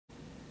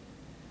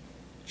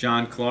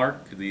John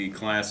Clark, the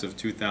class of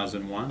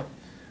 2001,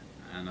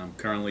 and I'm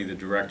currently the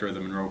director of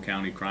the Monroe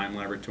County Crime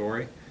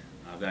Laboratory.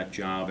 That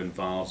job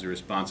involves the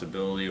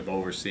responsibility of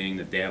overseeing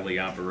the daily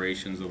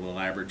operations of the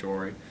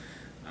laboratory,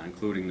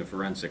 including the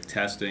forensic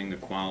testing, the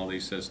quality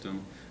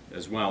system,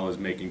 as well as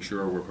making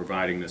sure we're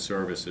providing the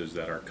services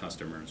that our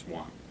customers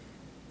want.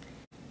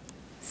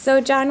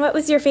 So John, what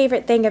was your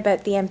favorite thing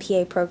about the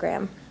MPA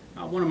program?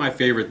 One of my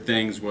favorite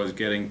things was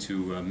getting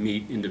to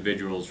meet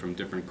individuals from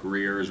different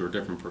careers or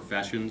different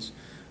professions,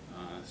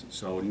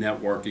 so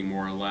networking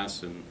more or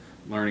less and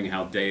learning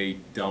how they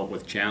dealt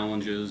with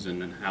challenges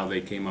and how they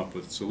came up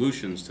with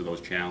solutions to those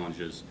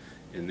challenges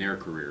in their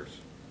careers.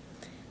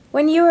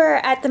 When you were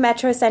at the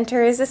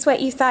MetroCenter, is this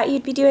what you thought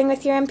you'd be doing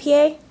with your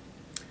MPA?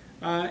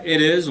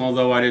 It is,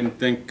 although I didn't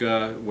think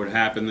it would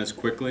happen this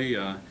quickly.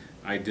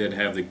 I did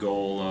have the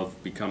goal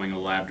of becoming a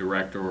lab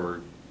director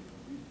or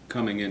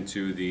coming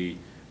into the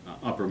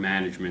upper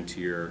management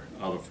tier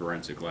of a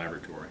forensic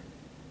laboratory.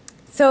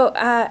 So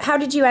how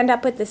did you end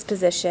up with this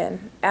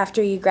position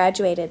after you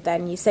graduated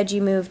then? You said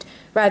you moved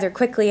rather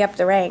quickly up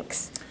the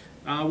ranks.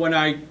 When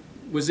I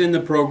was in the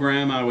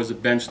program, I was a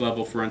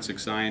bench-level forensic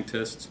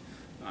scientist.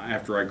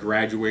 After I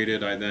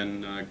graduated, I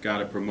then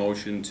got a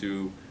promotion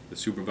to the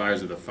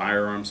supervisor of the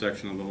firearms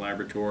section of the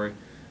laboratory.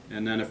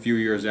 And then a few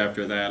years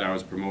after that, I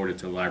was promoted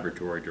to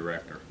laboratory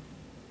director.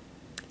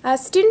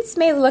 Students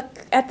may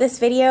look at this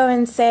video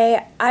and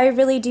say, I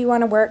really do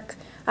want to work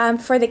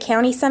for the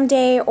county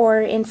someday or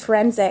in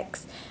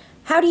forensics.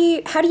 How do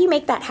you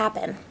make that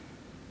happen?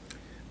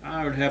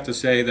 I would have to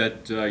say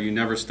that you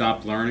never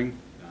stop learning.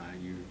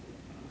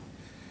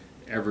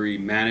 Every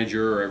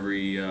manager or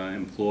every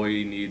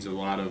employee needs a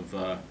lot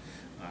of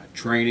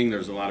training.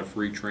 There's a lot of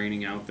free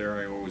training out there.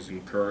 I always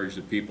encourage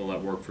the people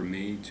that work for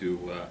me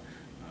to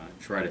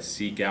try to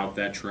seek out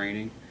that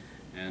training.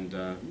 And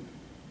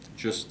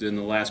just in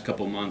the last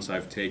couple months,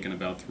 I've taken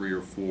about 3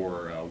 or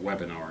 4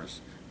 webinars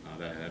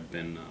that have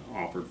been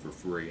offered for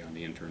free on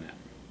the internet.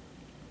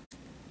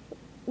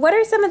 What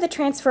are some of the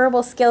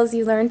transferable skills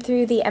you learned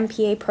through the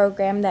MPA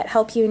program that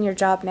help you in your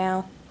job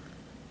now?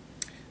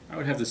 I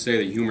would have to say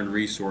the human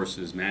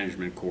resources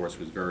management course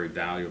was very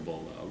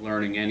valuable.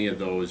 Learning any of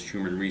those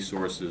human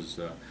resources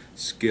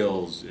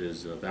skills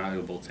is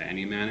valuable to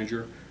any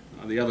manager.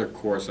 The other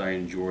course I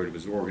enjoyed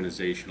was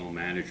organizational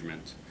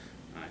management.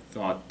 I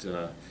thought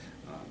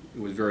it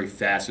was very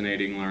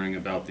fascinating learning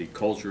about the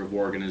culture of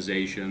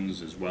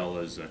organizations as well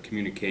as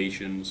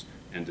communications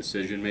and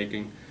decision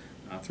making.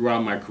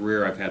 Throughout my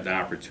career, I've had the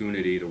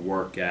opportunity to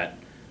work at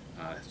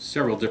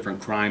several different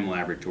crime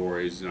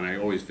laboratories, and I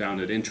always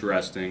found it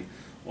interesting.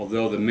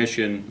 Although the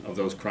mission of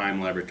those crime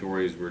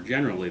laboratories were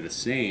generally the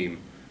same,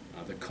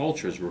 the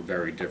cultures were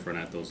very different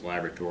at those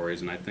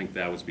laboratories, and I think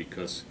that was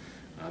because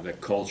the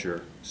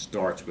culture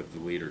starts with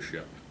the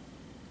leadership.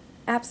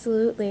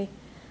 Absolutely.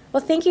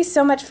 Well, thank you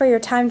so much for your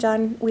time,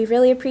 John. We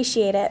really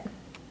appreciate it.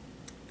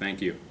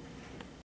 Thank you.